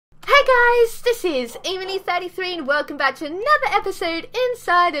guys, this is Lee33 and welcome back to another episode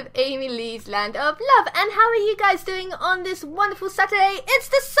inside of Amy Lee's Land of Love. And how are you guys doing on this wonderful Saturday? It's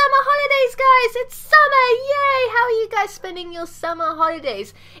the summer holidays, guys! It's summer! Yay! How are you guys spending your summer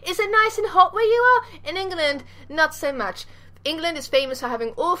holidays? Is it nice and hot where you are? In England, not so much. England is famous for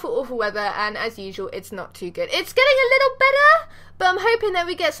having awful weather, and as usual, it's not too good. It's getting a little better, but I'm hoping that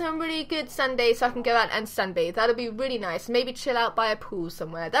we get some really good Sundays so I can go out and sunbathe. That'll be really nice. Maybe chill out by a pool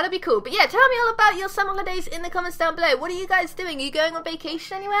somewhere. That'll be cool. But yeah, tell me all about your summer holidays in the comments down below. What are you guys doing? Are you going on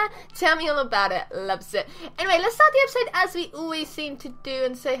vacation anywhere? Tell me all about it. Loves it. Anyway, let's start the episode as we always seem to do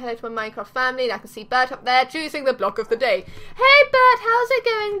and say hello to my Minecraft family. And I can see Bert up there choosing the block of the day. Hey Bert, how's it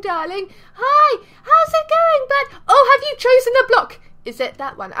going, darling? Hi, how's it going, Bert? Oh, have you chosen the block? Is it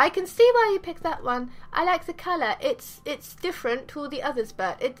that one? I can see why you picked that one. I like the colour. It's different to all the others,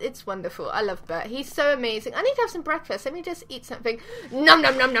 Bert. It's wonderful. I love Bert. He's so amazing. I need to have some breakfast. Let me just eat something. Nom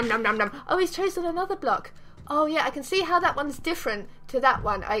nom nom nom nom nom nom. Oh, he's chosen another block. Oh yeah, I can see how that one's different to that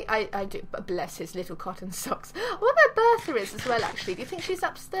one. I do. Bless his little cotton socks. I wonder where Bertha is as well, actually. Do you think she's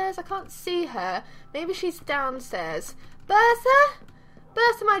upstairs? I can't see her. Maybe she's downstairs. Bertha?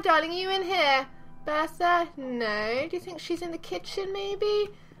 Bertha, my darling, are you in here? Bertha? No. Do you think she's in the kitchen, maybe?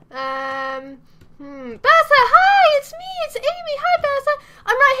 Bertha, hi! It's me! It's Amy! Hi, Bertha!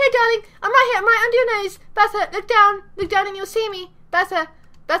 I'm right here, darling! I'm right here! I'm right under your nose! Bertha, look down! Look down and you'll see me! Bertha!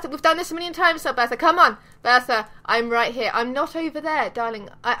 Bertha, we've done this a million times now, Bertha. Come on! Bertha, I'm right here. I'm not over there, darling.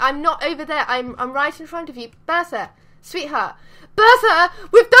 I'm not over there. I'm right in front of you. Bertha! Sweetheart. Bertha,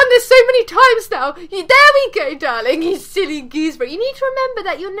 we've done this so many times now. There we go, darling. You silly gooseberry. You need to remember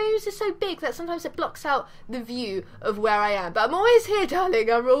that your nose is so big that sometimes it blocks out the view of where I am. But I'm always here,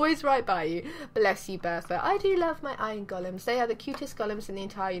 darling. I'm always right by you. Bless you, Bertha. I do love my iron golems. They are the cutest golems in the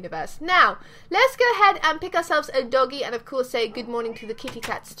entire universe. Now, let's go ahead and pick ourselves a doggy and, of course, say good morning to the kitty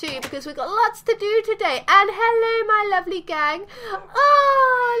cats too, because we've got lots to do today. And hello, my lovely gang.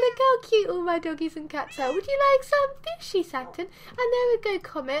 Oh, look how cute all my doggies and cats are. Would you like some fishy, Saturn? And there we go,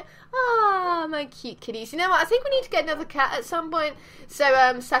 Comet. Ah, my cute kitties. You know what? I think we need to get another cat at some point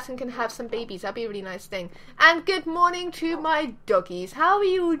so Saturn can have some babies. That'd be a really nice thing. And good morning to my doggies. How are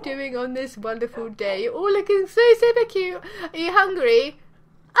you all doing on this wonderful day? You're all looking so super cute. Are you hungry?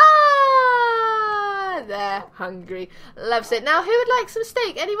 Ah, they're hungry. Loves it. Now, who would like some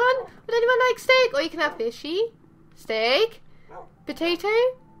steak? Anyone? Would anyone like steak? Or you can have fishy, steak, potato,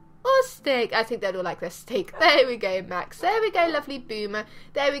 or steak. I think they'd all like their steak. There we go, Max. There we go, lovely Boomer.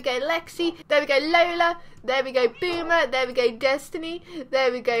 There we go, Lexi. There we go, Lola. There we go, Boomer. There we go, Destiny.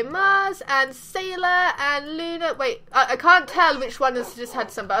 There we go, Mars and Sailor and Luna. Wait, I can't tell which one has just had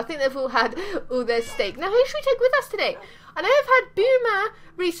some, but I think they've all had all their steak. Now, who should we take with us today? I know we've had Boomer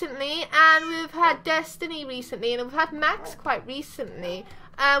recently, and we've had Destiny recently, and we've had Max quite recently.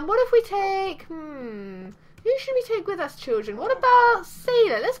 What if we take... Who should we take with us, children? What about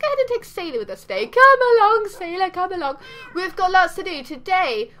Sailor? Let's go ahead and take Sailor with us today. Come along, Sailor, come along. We've got lots to do.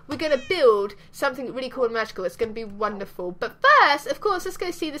 Today, we're going to build something really cool and magical. It's going to be wonderful. But first, of course, let's go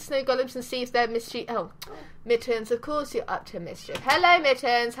see the snow golems and see if they're mischief. Oh, Mittens, of course you're up to mischief. Hello,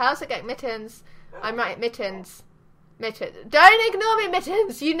 Mittens. How's it going, Mittens? I'm right, Mittens. Mittens. Don't ignore me,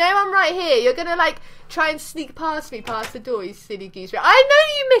 Mittens. You know I'm right here. You're going to, like, try and sneak past me, past the door, you silly goose. I know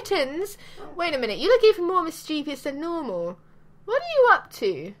you, Mittens. Wait a minute. You look even more mischievous than normal. What are you up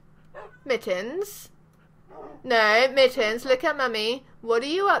to? Mittens? No, Mittens, look at Mummy. What are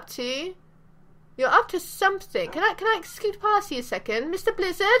you up to? You're up to something. Can I scoot past you a second? Mr.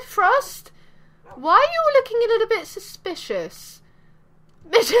 Blizzard? Frost? Why are you all looking a little bit suspicious?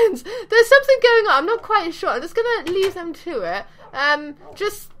 Mittens, there's something going on. I'm not quite sure. I'm just going to leave them to it.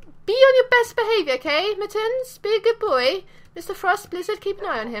 Just be on your best behaviour, okay, Mittens? Be a good boy. Mr. Frost, Blizzard, keep an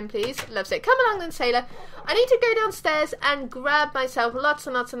eye on him, please. Loves it. Come along then, Sailor. I need to go downstairs and grab myself lots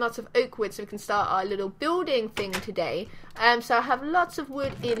and lots and lots of oak wood so we can start our little building thing today. So I have lots of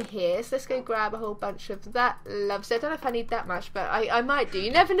wood in here. So let's go grab a whole bunch of that. Loves it. I don't know if I need that much, but I might do.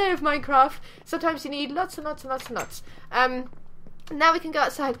 You never know with Minecraft. Sometimes you need lots and lots and lots and lots. Now we can go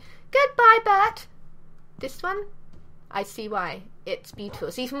outside. Goodbye, Bert. This one? I see why. It's beautiful.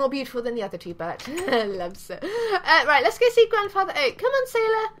 It's even more beautiful than the other two, Bert. Loves it. Right, let's go see Grandfather Oak. Come on,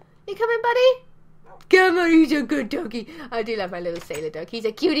 Sailor. You coming, buddy? Come on, he's a good doggy. I do love my little Sailor dog. He's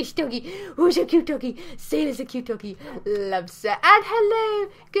a cutish doggy. Who's a cute doggy? Sailor's a cute doggy. Loves it. And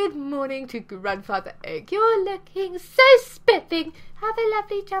hello. Good morning to Grandfather Oak. You're looking so spiffing. Have a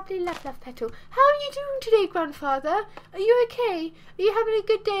lovely, jubbly, love petal. How are you doing today, Grandfather? Are you okay? Are you having a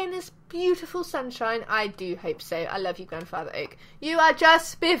good day in this beautiful sunshine? I do hope so. I love you, Grandfather Oak. You are just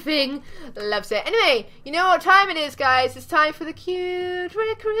spiffing. Loves it. Anyway, you know what time it is, guys. It's time for the cute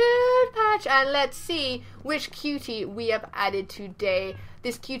recruit patch. And let's see which cutie we have added today.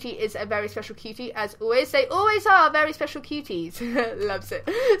 This cutie is a very special cutie, as always. They always are very special cuties. Loves it.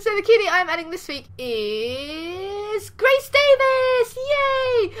 So the cutie I'm adding this week is Grace Davis.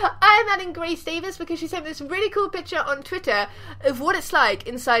 Yay! I'm adding Grace Davis because she sent me this really cool picture on Twitter of what it's like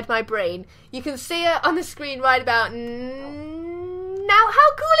inside my brain. You can see it on the screen right about now.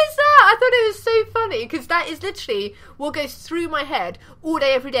 How cool is that? I thought it was so funny because that is literally what goes through my head all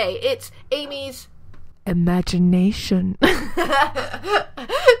day, every day. It's Amy's imagination.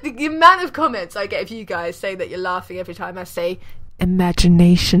 The amount of comments I get of you guys saying that you're laughing every time I say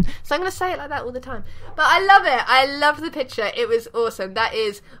imagination. So I'm going to say it like that all the time. But I love it. I loved the picture. It was awesome. That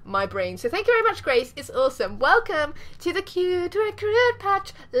is my brain. So thank you very much, Grace. It's awesome. Welcome to the cute recruit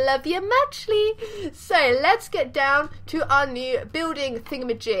patch. Love you muchly. So let's get down to our new building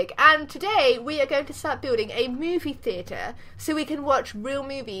thingamajig. And today we are going to start building a movie theatre so we can watch real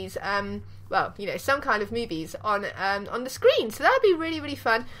movies, well, you know, some kind of movies on the screen. So that would be really, really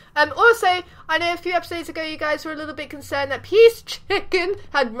fun. Also, I know a few episodes ago you guys were a little bit concerned that Peace Chicken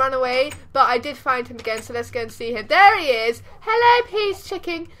had run away, but I did find him again, so let's go and see him. There he is. Hello, Peace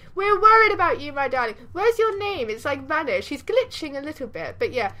Chicken. We're worried about you, my darling. Where's your name? It's like vanished. He's glitching a little bit,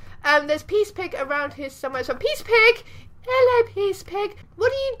 but yeah. There's Peace Pig around here somewhere. So Peace Pig! Hello, Peace Pig.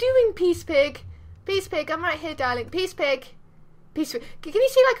 What are you doing, Peace Pig? Peace Pig, I'm right here, darling. Peace Pig. Peace. Can you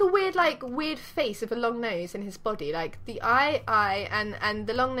see like a weird face with a long nose in his body, like the eye, and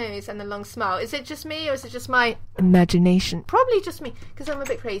the long nose and the long smile? Is it just me or is it just my imagination? Probably just me because I'm a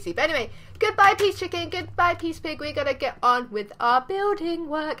bit crazy. But anyway, goodbye, Peace Chicken. Goodbye, Peace Pig. We gotta get on with our building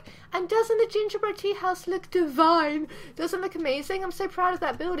work. And doesn't the gingerbread tea house look divine? Doesn't it look amazing? I'm so proud of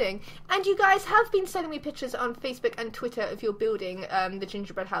that building. And you guys have been sending me pictures on Facebook and Twitter of your building, the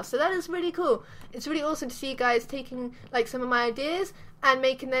gingerbread house. So that is really cool. It's really awesome to see you guys taking like some of my ideas and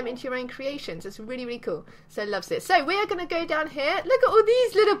making them into your own creations. It's really, really cool. So loves it. So we are going to go down here. Look at all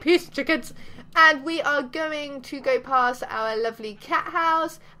these little Peace Chickens. And we are going to go past our lovely cat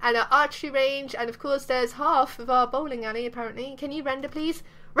house and our archery range. And of course there's half of our bowling alley apparently. Can you render, please?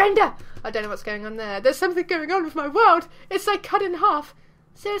 Render! I don't know what's going on there. There's something going on with my world. It's like cut in half.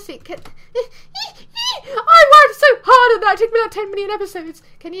 Seriously, I worked so hard on that. It took me like 10 million episodes.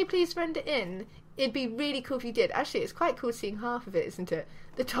 Can you please render in? It'd be really cool if you did. Actually, it's quite cool seeing half of it, isn't it?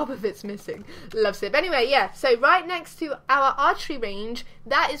 The top of it's missing. Loves it. But anyway, yeah. So right next to our archery range,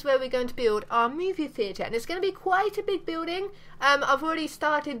 that is where we're going to build our movie theatre. And it's going to be quite a big building. I've already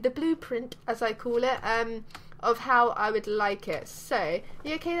started the blueprint, as I call it, of how I would like it. So,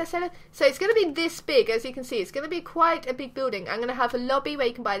 you okay there, Sarah? So it's going to be this big, as you can see. It's going to be quite a big building. I'm going to have a lobby where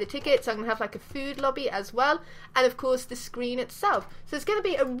you can buy the tickets. I'm going to have like a food lobby as well. And of course the screen itself. So it's going to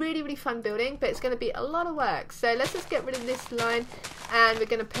be a really, really fun building, but it's going to be a lot of work. So let's just get rid of this line and we're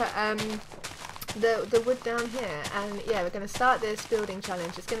going to put the wood down here. And yeah, we're going to start this building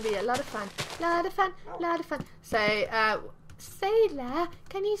challenge. It's going to be a lot of fun. Lot of fun. Lot of fun. So, Sailor,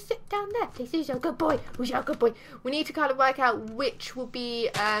 can you sit down there, please? Who's your good boy? Who's your good boy? We need to kind of work out which will be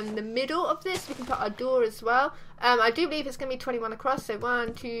the middle of this. We can put our door as well. I do believe it's going to be 21 across. So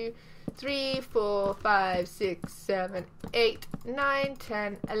 1, 2, 3, 4, 5, 6, 7, 8, 9,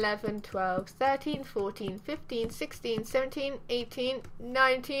 10, 11, 12, 13, 14, 15, 16, 17, 18,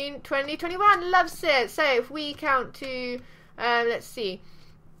 19, 20, 21. Loves it. So if we count to, let's see.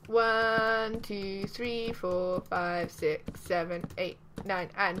 1, 2, 3, 4, 5, 6, 7, 8, 9,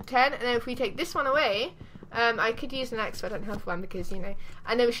 and 10. And then if we take this one away, I could use an axe, but I don't have one because, you know.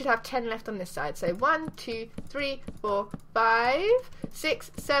 And then we should have 10 left on this side. So 1, 2, 3, 4, 5,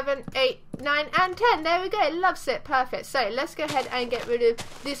 6, 7, 8, 9, and 10. There we go. Loves it. Perfect. So let's go ahead and get rid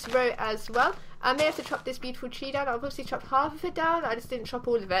of this row as well. I may have to chop this beautiful tree down. I've obviously chopped half of it down. I just didn't chop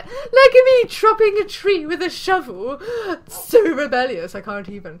all of it. Look at me chopping a tree with a shovel. So rebellious. I can't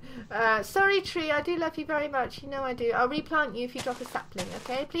even. Sorry, tree. I do love you very much. You know I do. I'll replant you if you drop a sapling,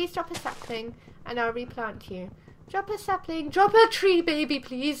 okay? Please drop a sapling and I'll replant you. Drop a sapling. Drop a tree, baby,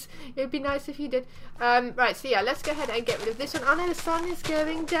 please. It would be nice if you did. Right, so yeah, let's go ahead and get rid of this one. Oh no, the sun is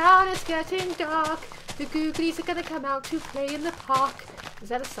going down. It's getting dark. The googlies are going to come out to play in the park. Is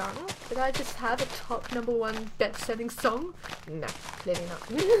that a song? Did I just have a top #1 best-selling song? No, clearly not.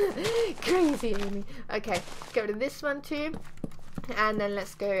 Crazy Amy. Okay, let's get rid of this one too. And then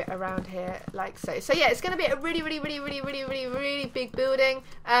let's go around here like so. So yeah, it's going to be a really big building.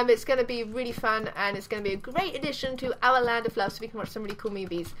 It's going to be really fun and it's going to be a great addition to our land of love so we can watch some really cool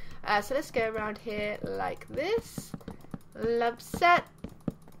movies. So let's go around here like this. Love set.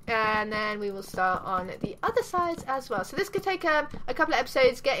 And then we will start on the other sides as well. So this could take a couple of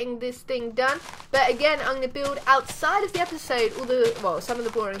episodes getting this thing done. But again, I'm going to build outside of the episode some of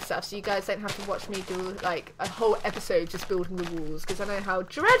the boring stuff, so you guys don't have to watch me do like a whole episode just building the walls, because I know how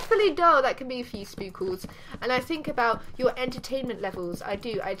dreadfully dull that can be for you spookles. And I think about your entertainment levels. I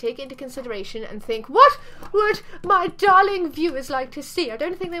do. I take it into consideration and think, what would my darling viewers like to see? I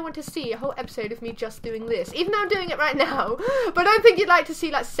don't think they want to see a whole episode of me just doing this, even though I'm doing it right now. But I don't think you'd like to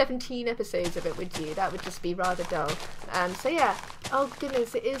see like 17 episodes of it, would you? That would just be rather dull. So yeah. Oh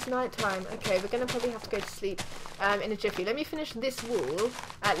goodness, it is night time. Okay, we're gonna probably have to go to sleep in a jiffy. Let me finish this wall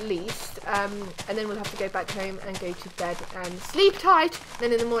at least, and then we'll have to go back home and go to bed and sleep tight.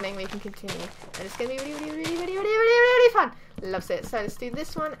 Then in the morning we can continue, and it's gonna be really fun. Loves it. So let's do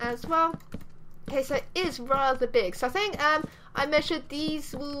this one as well. Okay, so it is rather big. So I think I measured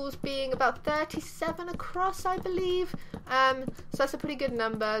these walls being about 37 across, I believe. So that's a pretty good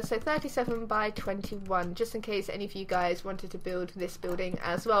number. So 37 by 21, just in case any of you guys wanted to build this building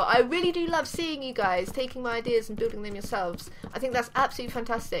as well. I really do love seeing you guys taking my ideas and building them yourselves. I think that's absolutely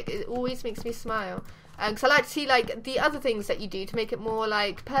fantastic. It always makes me smile. Because I like to see like the other things that you do to make it more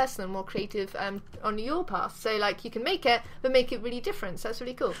like personal, more creative on your path. So like you can make it, but make it really different. So that's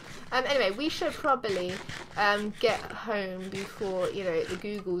really cool. Anyway, we should probably get home before, you know, the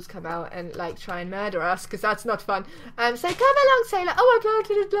Googles come out and like try and murder us, because that's not fun. So come along, Sailor. Oh my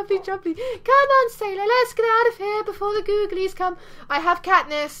God, it is lovely jubbly. Come on, Sailor. Let's get out of here before the Googlies come. I have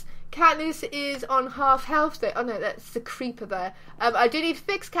Katniss. Katniss is on half health though. Oh no, that's the creeper there. I do need to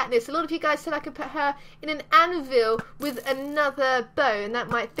fix Katniss. A lot of you guys said I could put her in an anvil with another bow, and that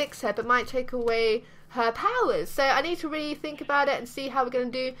might fix her, but might take away her powers. So I need to really think about it and see how we're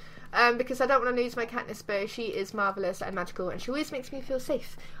going to do, because I don't want to lose my Katniss bow. She is marvellous and magical, and she always makes me feel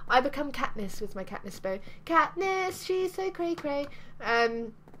safe. I become Katniss with my Katniss bow. Katniss, she's so cray-cray.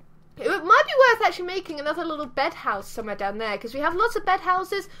 It might be worth actually making another little bed house somewhere down there, because we have lots of bed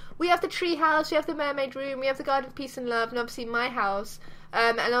houses. We have the tree house, we have the mermaid room, we have the garden of peace and love, and obviously my house,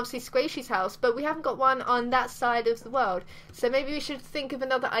 and obviously Squishy's house, but we haven't got one on that side of the world. So maybe we should think of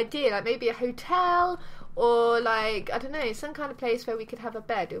another idea, like maybe a hotel, or like, I don't know, some kind of place where we could have a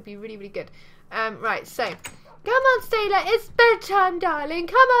bed. It would be really, really good. Right, so... Come on, Sailor, it's bedtime, darling.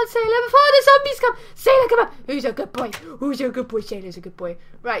 Come on, Sailor, before the zombies come. Sailor, come on. Who's a good boy? Who's a good boy? Sailor's a good boy.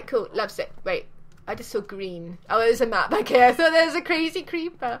 Right, cool. Loves it. Wait, I just saw green. Oh, there's a map. Okay, I thought there was a crazy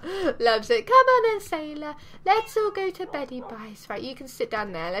creeper. Loves it. Come on then, Sailor. Let's all go to beddy boys. Right, you can sit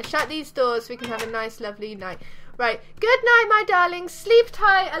down there. Let's shut these doors so we can have a nice, lovely night. Right, good night, my darling. Sleep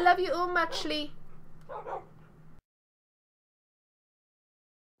tight. I love you all muchly.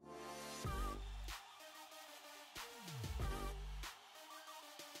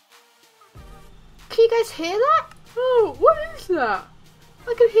 Can you guys hear that? Oh, what is that?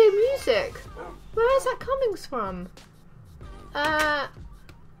 I can hear music. Where is that coming from?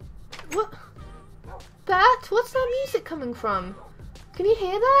 What? Bert, what's that music coming from? Can you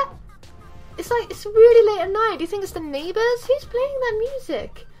hear that? It's like, it's really late at night. Do you think it's the neighbours? Who's playing that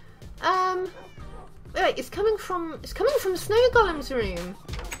music? Wait, it's coming from Snow Golem's room.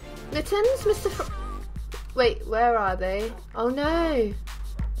 Mittens, wait, where are they? Oh no.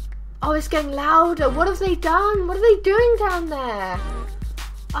 Oh, it's getting louder. What have they done? What are they doing down there?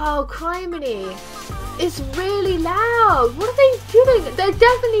 Oh, criminy. It's really loud. What are they doing? They're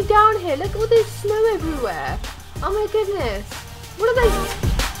definitely down here. Look at all this snow everywhere. Oh my goodness. What are they...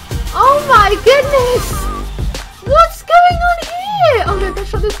 Oh my goodness. What's going on here? Oh no, go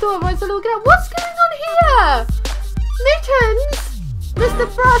shut this door. Otherwise they'll all get out. What's going on here? Mittens? Mr.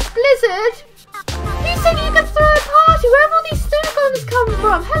 Frost Blizzard? You said you could throw a party. Where have all these snow golems come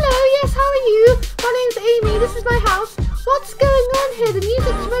from? Hello, yes, how are you? My name's Amy, this is my house. What's going on here? The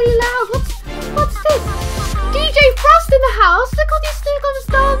music's really loud. What's this? DJ Frost in the house? Look at all these snow golems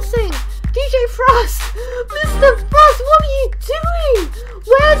dancing. DJ Frost! Mr. Frost, what are you doing?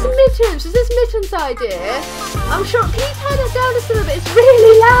 Where's Mittens? Is this Mittens' idea? I'm sure. Can you turn it down just a little bit? It's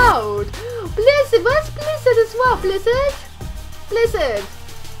really loud. Blizzard, where's Blizzard as well? Blizzard? Blizzard?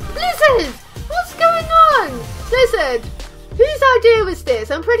 Blizzard! What's going on? Blizzard, whose idea was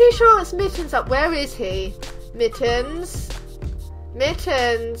this? I'm pretty sure it's Mittens up. Where is he? Mittens?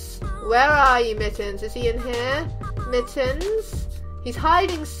 Mittens? Where are you, Mittens? Is he in here? Mittens? He's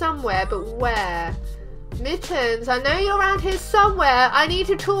hiding somewhere, but where? Mittens, I know you're around here somewhere. I need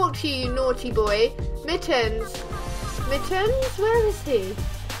to talk to you, naughty boy. Mittens? Mittens? Where is he?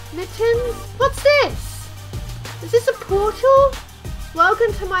 Mittens? What's this? Is this a portal?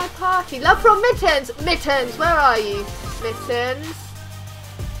 Welcome to my party. Love from Mittens. Mittens, where are you? Mittens?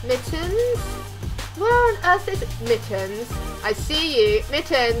 Mittens? Where on earth is Mittens? I see you.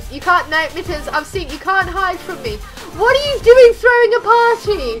 Mittens, you can't, no, Mittens, I've seen, you can't hide from me. What are you doing throwing a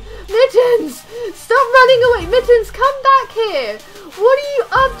party? Mittens, stop running away. Mittens, come back here. What are you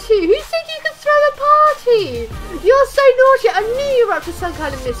up to? Who said you could throw a party? You're so naughty. I knew you were up to some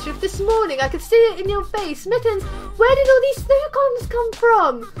kind of mischief this morning. I could see it in your face. Mittens, where did all these snow golems come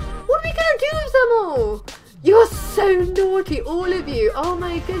from? What are we going to do with them all? You're so naughty, all of you. Oh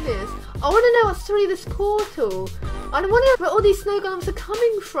my goodness. I want to know what's through this portal. I wonder where all these snow golems are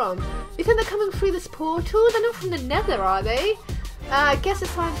coming from. You think they're coming through this portal? They're not from the nether, are they? I guess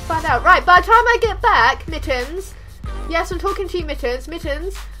it's time to find out. Right, by the time I get back, Mittens. Yes, I'm talking to you, Mittens.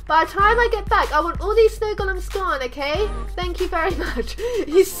 Mittens, by the time I get back, I want all these snow golems gone, okay? Thank you very much.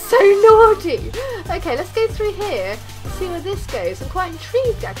 He's so naughty. Okay, let's go through here and see where this goes. I'm quite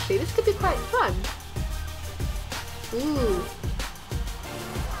intrigued, actually. This could be quite fun. Ooh.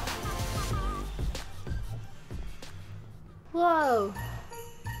 Whoa.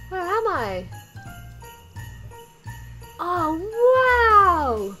 Where am I? Oh,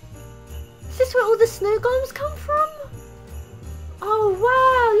 wow. Is this where all the snow golems come from? Oh,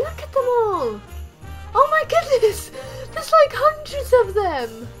 wow. Look at them all. Oh, my goodness. There's like hundreds of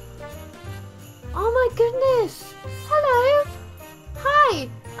them. Oh, my goodness. Hello. Hi.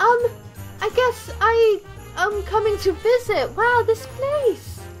 I guess I'm coming to visit. Wow, this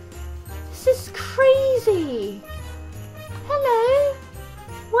place. This is crazy. Hello.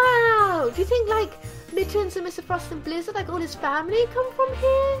 Wow. Do you think like Mittens and Mr. Frost and Blizzard, like all his family, come from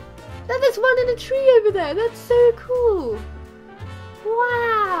here? There's one in a tree over there. That's so cool.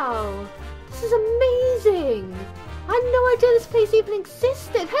 Wow. This is amazing. I had no idea this place even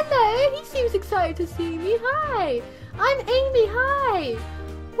existed. Hello. He seems excited to see me. Hi. I'm Amy. Hi.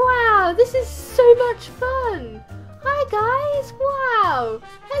 Wow. This is so much fun. Hi guys. Wow.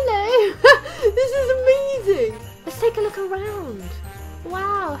 Hello. This is amazing. Let's take a look around.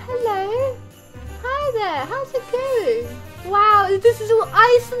 Wow. Hello. Hi there. How's it going? Wow. This is all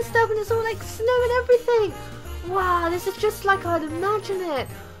ice and stuff and it's all like snow and everything. Wow. This is just like I'd imagine it.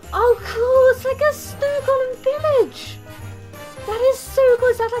 Oh cool. It's like a snow golem village. That is so cool.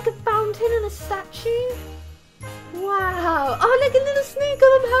 Is that like a fountain and a statue? Wow. Oh, look at little snow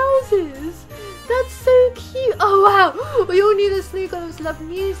golem houses. That's so cute. Oh wow. We all knew the snow golems love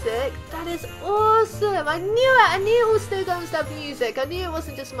music. That is awesome. I knew it. I knew all snow golems love music. I knew it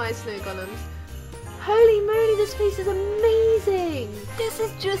wasn't just my snow golems. Holy moly, this place is amazing. This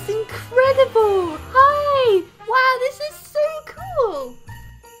is just incredible. Hi. Wow, this is so cool.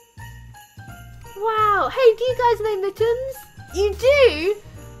 Wow. Hey, do you guys know Mittens? You do?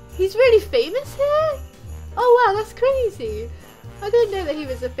 He's really famous here? Oh wow, that's crazy. I didn't know that he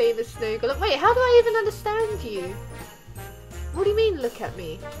was a famous snow golem. Wait, how do I even understand you? What do you mean, look at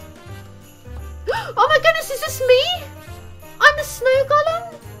me? Oh my goodness, is this me? I'm a snow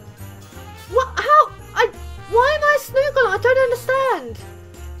golem? What? How? Why am I a snow golem? I don't understand.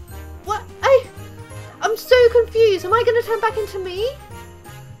 What? I'm so confused. Am I going to turn back into me?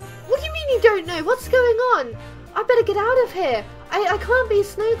 What do you mean you don't know? What's going on? I better get out of here. I can't be a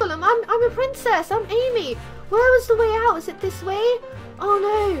snow golem. I'm a princess. I'm Amy. Where was the way out? Is it this way? Oh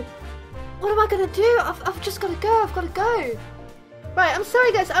no. What am I going to do? I've just got to go. I've got to go. Right, I'm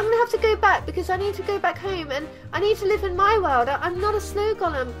sorry guys. I'm going to have to go back because I need to go back home and I need to live in my world. I'm not a snow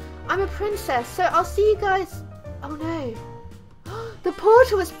golem. I'm a princess. So I'll see you guys. Oh no. The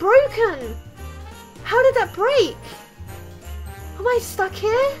portal is broken. How did that break? Am I stuck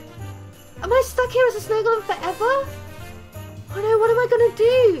here? Am I stuck here as a snow golem forever? Oh no, what am I going to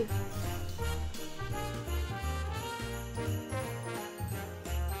do?